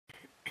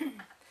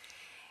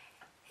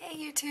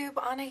Hey YouTube,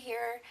 Anna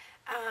here.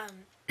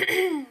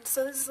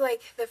 So this is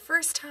like the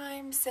first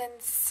time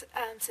since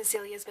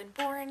Cecilia's been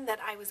born that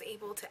I was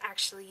able to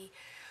actually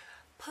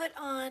put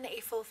on a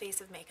full face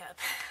of makeup.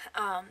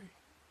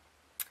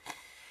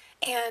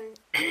 And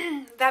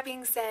that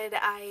being said,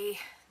 I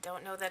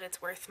don't know that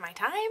it's worth my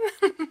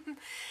time.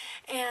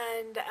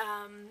 And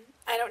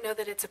I don't know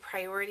that it's a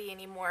priority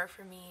anymore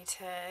for me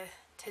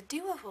to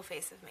do a full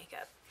face of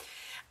makeup.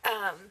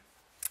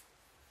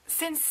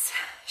 Since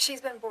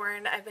she's been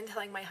born, I've been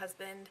telling my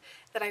husband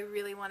that I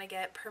really want to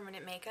get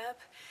permanent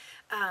makeup,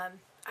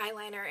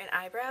 eyeliner and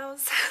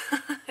eyebrows,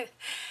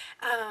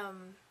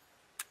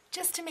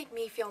 just to make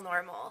me feel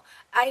normal.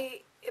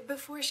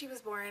 Before she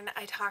was born,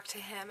 I talked to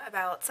him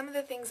about some of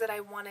the things that I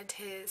wanted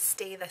to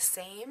stay the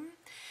same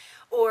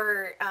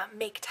or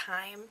make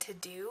time to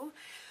do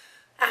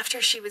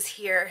after she was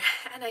here.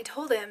 And I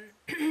told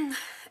him,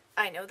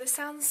 I know this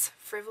sounds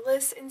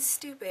frivolous and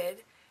stupid,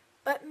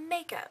 but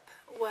makeup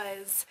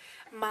was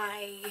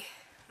my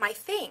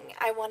thing.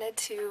 I wanted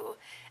to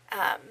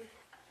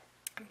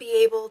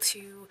be able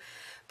to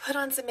put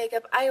on some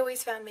makeup. I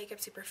always found makeup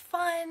super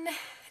fun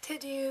to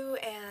do,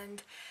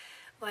 and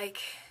like,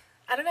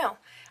 I don't know,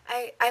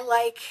 I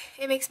like,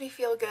 it makes me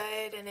feel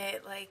good, and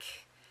it like,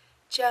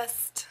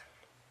 just,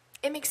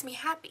 it makes me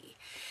happy.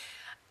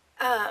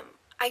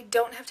 I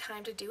don't have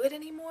time to do it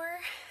anymore.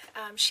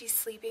 She's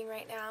sleeping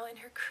right now in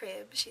her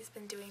crib. She's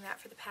been doing that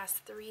for the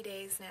past 3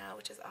 days now,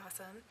 which is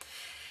awesome.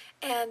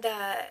 And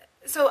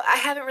so I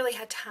haven't really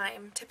had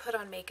time to put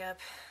on makeup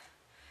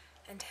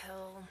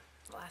until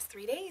the last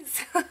 3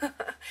 days.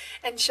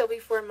 And she'll be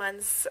 4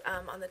 months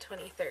on the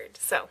 23rd.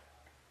 So,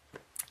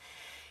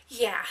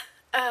 yeah.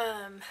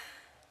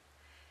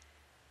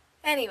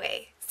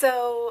 Anyway,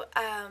 so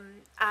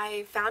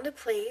I found a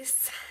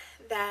place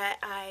that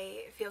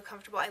I feel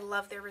comfortable. I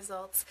love their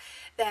results,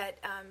 that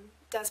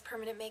does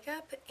permanent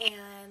makeup,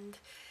 and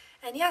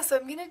yeah, so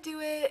I'm gonna do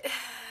it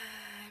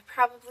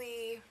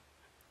probably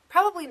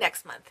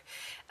next month,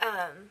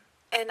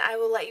 and I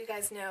will let you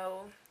guys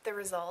know the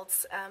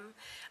results.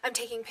 I'm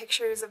taking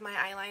pictures of my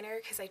eyeliner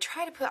because I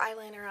try to put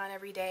eyeliner on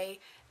every day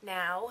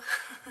now,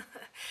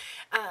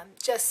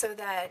 just so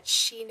that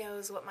she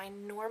knows what my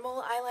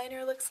normal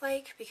eyeliner looks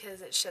like,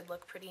 because it should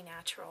look pretty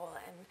natural.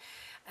 And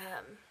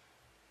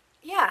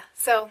yeah,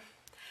 so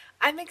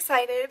I'm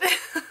excited.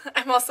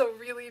 I'm also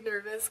really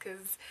nervous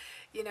because,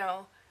 you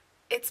know,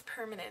 it's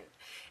permanent.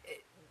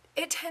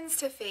 It tends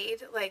to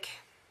fade, like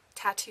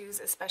tattoos,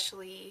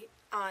 especially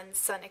on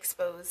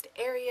sun-exposed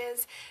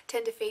areas,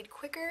 tend to fade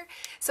quicker.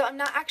 So I'm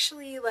not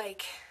actually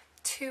like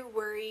too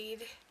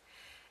worried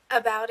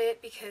about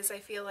it, because I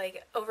feel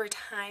like over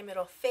time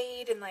it'll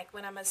fade, and like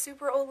when I'm a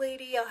super old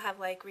lady, I'll have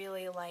like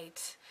really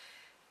light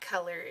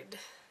colored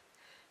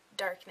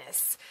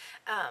darkness.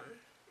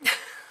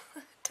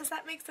 Does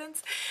that make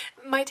sense?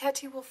 My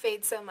tattoo will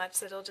fade so much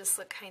that it'll just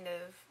look kind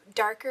of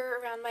darker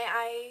around my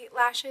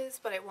eyelashes,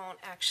 but it won't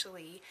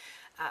actually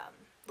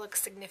look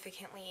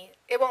significantly,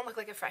 it won't look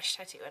like a fresh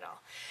tattoo at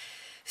all.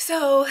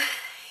 So,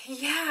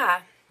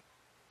 yeah.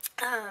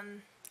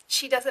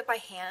 She does it by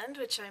hand,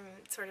 which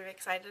I'm sort of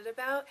excited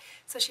about.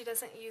 So she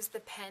doesn't use the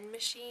pen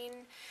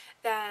machine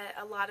that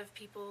a lot of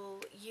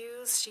people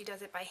use. She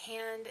does it by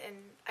hand, and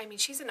I mean,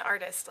 she's an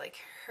artist. Like,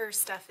 her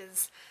stuff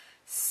is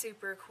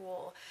super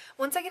cool.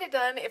 Once I get it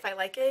done, if I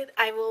like it,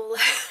 I will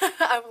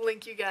I will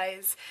link you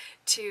guys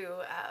to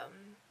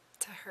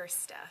her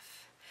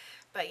stuff.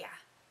 But yeah,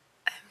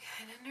 I'm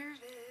kind of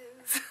nervous.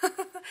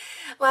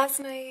 Last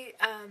night,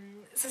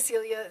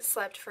 Cecilia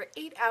slept for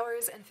 8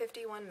 hours and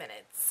 51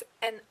 minutes,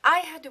 and I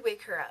had to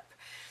wake her up.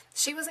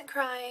 She wasn't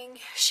crying.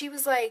 She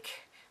was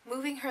like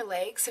moving her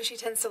legs, so she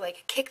tends to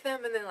like kick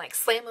them and then like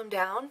slam them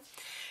down.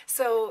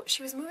 So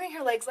she was moving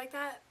her legs like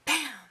that,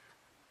 bam,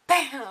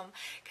 bam,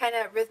 kind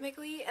of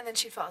rhythmically, and then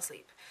she'd fall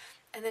asleep.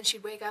 And then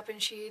she'd wake up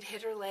and she'd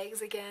hit her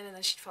legs again, and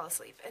then she'd fall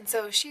asleep. And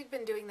so she'd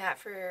been doing that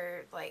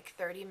for like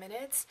 30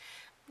 minutes,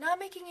 not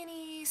making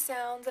any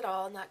sounds at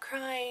all, not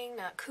crying,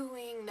 not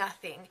cooing,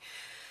 nothing.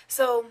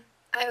 So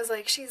I was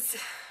like, she's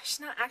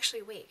not actually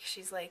awake.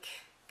 She's like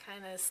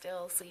kind of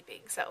still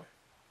sleeping. So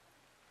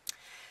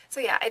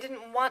yeah, I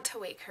didn't want to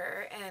wake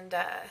her, and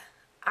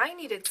I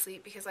needed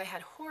sleep because I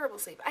had horrible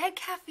sleep. I had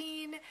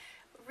caffeine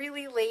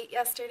really late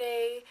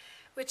yesterday,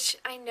 which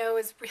I know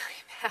is really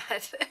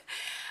bad.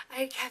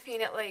 I had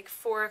caffeine at like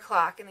 4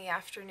 o'clock in the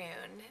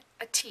afternoon,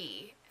 a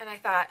tea, and I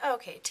thought, oh,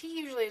 okay, tea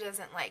usually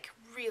doesn't like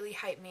really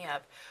hype me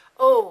up.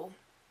 Oh,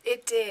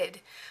 it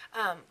did.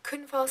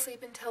 Couldn't fall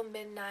asleep until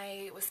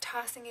midnight, was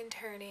tossing and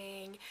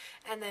turning,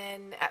 and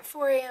then at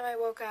 4 a.m. I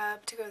woke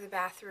up to go to the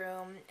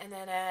bathroom, and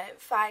then at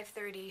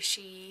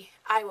 5:30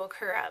 I woke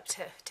her up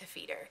to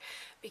feed her,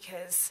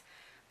 because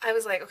I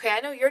was like, okay,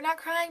 I know you're not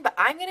crying, but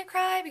I'm gonna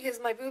cry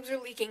because my boobs are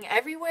leaking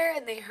everywhere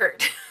and they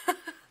hurt.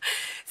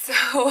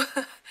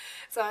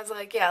 So I was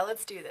like, yeah,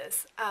 let's do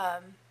this.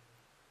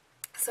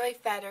 So I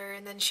fed her,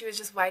 and then she was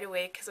just wide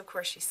awake because of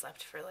course she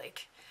slept for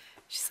like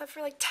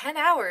 10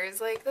 hours,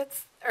 like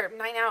or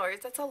 9 hours.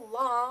 That's a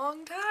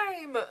long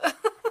time.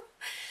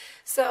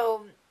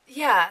 So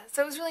Yeah,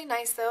 so it was really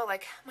nice though.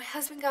 Like, my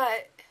husband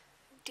got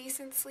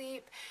decent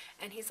sleep,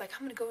 and he's like,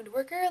 I'm gonna go into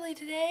work early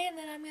today, and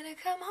then I'm gonna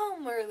come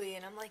home early.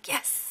 And I'm like,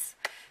 yes,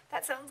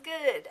 that sounds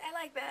good. I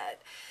like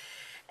that.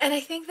 And I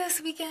think this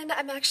weekend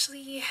I'm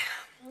actually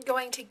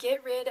going to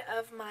get rid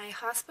of my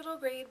hospital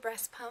grade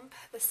breast pump,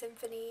 the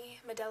Symphony,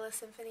 Medela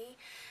Symphony.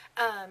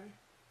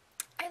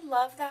 I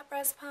love that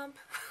breast pump.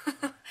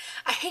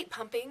 I hate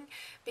pumping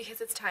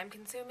because it's time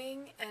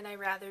consuming, and I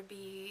rather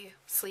be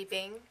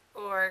sleeping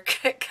or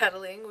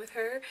cuddling with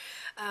her.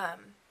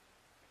 Um,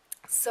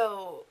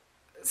 so,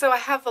 so I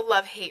have a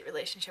love-hate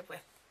relationship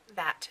with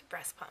that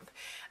breast pump.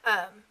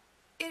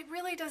 It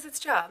really does its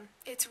job.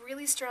 It's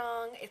really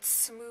strong. It's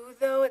smooth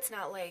though. It's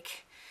not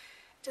like,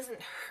 it doesn't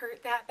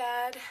hurt that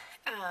bad.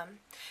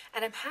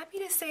 And I'm happy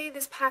to say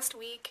this past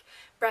week,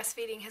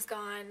 breastfeeding has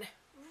gone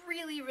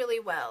really,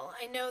 really well.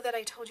 I know that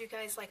I told you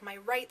guys like my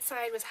right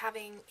side was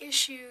having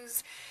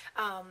issues,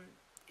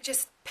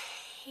 just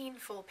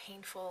painful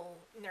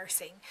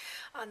nursing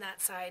on that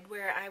side,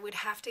 where I would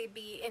have to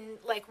be in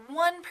like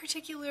one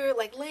particular,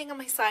 like laying on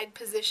my side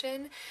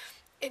position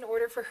in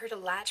order for her to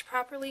latch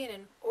properly and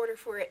in order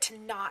for it to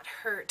not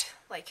hurt,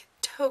 like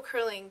toe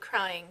curling,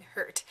 crying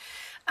hurt.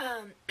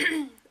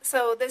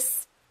 So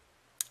this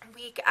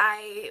week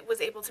I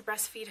was able to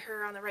breastfeed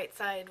her on the right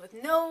side with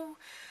no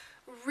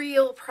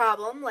real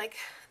problem. Like,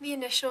 the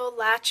initial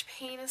latch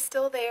pain is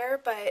still there,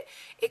 but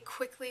it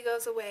quickly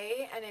goes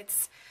away, and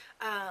it's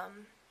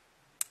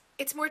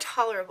more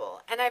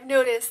tolerable. And I've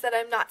noticed that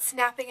I'm not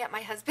snapping at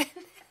my husband.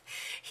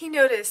 He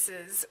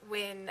notices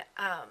when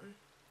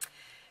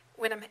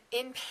I'm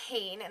in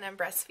pain and I'm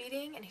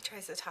breastfeeding and he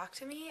tries to talk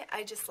to me,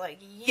 I just like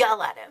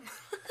yell at him.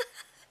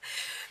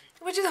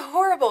 Which is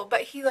horrible,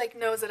 but he like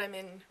knows that I'm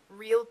in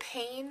real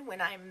pain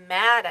when I'm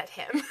mad at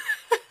him.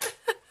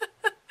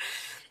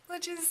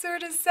 Which is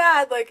sort of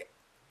sad. Like,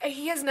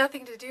 he has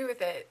nothing to do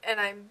with it, and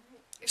I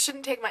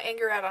shouldn't take my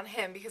anger out on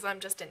him because I'm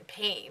just in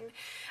pain.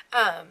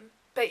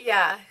 But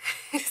yeah,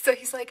 so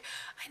he's like,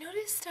 I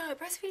noticed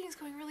breastfeeding is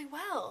going really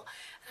well.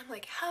 And I'm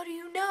like, how do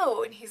you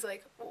know? And he's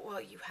like,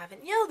 well, you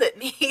haven't yelled at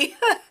me.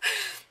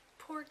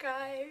 Poor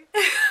guy.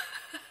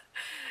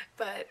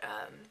 But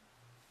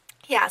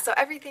yeah, so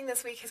everything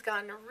this week has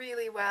gone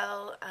really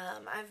well.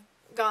 I've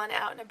gone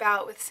out and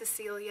about with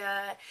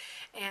Cecilia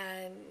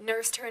and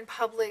nursed her in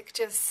public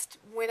just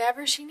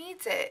whenever she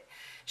needs it.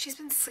 She's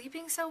been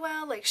sleeping so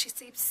well. Like, she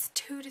sleeps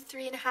 2 to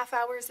 3.5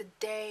 hours a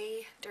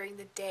day during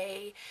the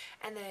day,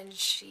 and then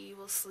she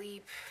will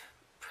sleep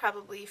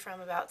probably from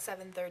about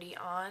 7:30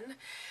 on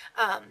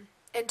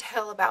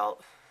until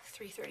about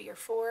 3:30 or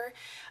 4.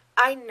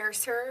 I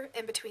nurse her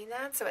in between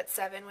that, so at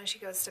 7 when she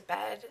goes to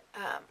bed,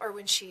 or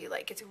when she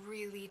like gets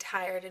really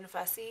tired and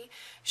fussy,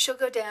 she'll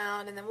go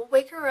down, and then we'll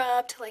wake her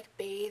up to like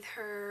bathe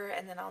her,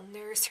 and then I'll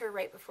nurse her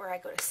right before I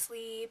go to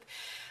sleep,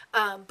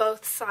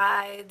 both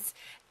sides,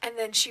 and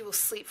then she will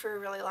sleep for a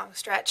really long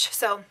stretch.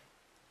 So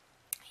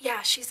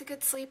yeah, she's a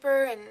good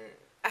sleeper, and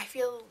I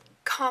feel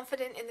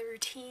confident in the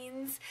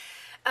routines.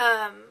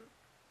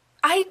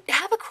 I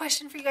have a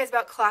question for you guys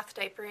about cloth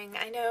diapering.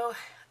 I know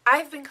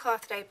I've been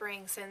cloth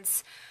diapering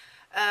since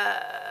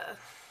a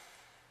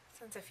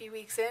few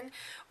weeks in.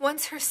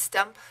 Once her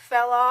stump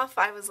fell off,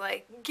 I was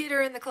like, get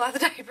her in the cloth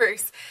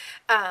diapers,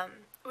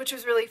 which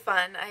was really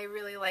fun. I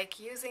really like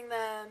using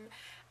them.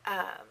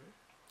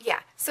 Yeah,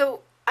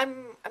 so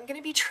I'm going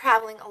to be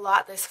traveling a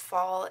lot this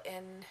fall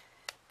and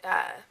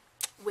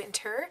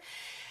winter,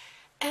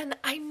 and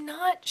I'm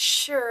not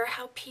sure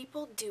how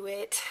people do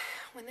it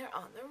when they're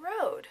on the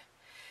road.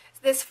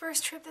 This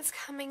first trip that's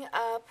coming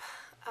up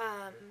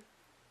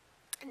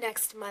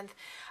next month,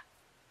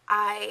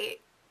 I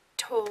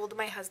told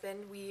my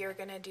husband we are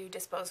going to do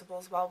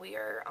disposables while we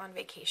are on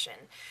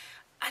vacation.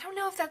 I don't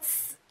know if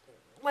that's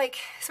like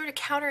sort of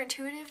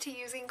counterintuitive to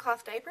using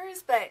cloth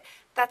diapers, but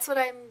that's what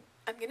I'm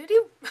going to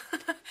do.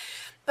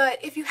 But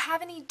if you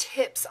have any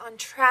tips on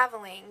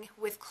traveling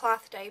with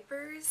cloth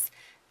diapers,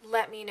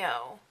 let me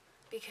know,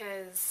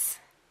 because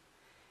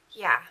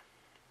yeah,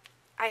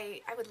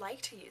 I would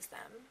like to use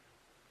them.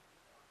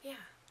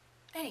 Yeah.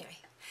 Anyway.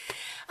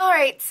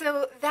 Alright,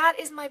 so that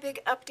is my big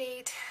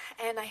update,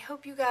 and I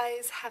hope you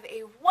guys have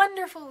a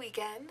wonderful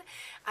weekend.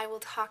 I will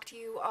talk to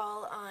you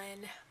all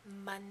on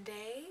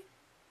Monday.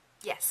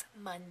 Yes,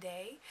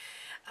 Monday.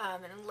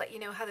 And let you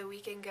know how the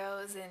weekend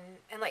goes,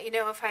 and let you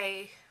know if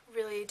I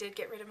really did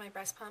get rid of my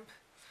breast pump,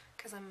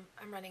 because I'm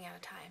running out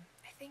of time.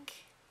 I think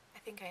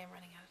I am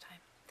running out of time.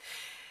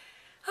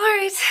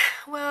 Alright,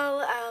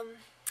 well,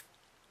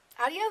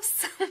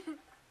 adios.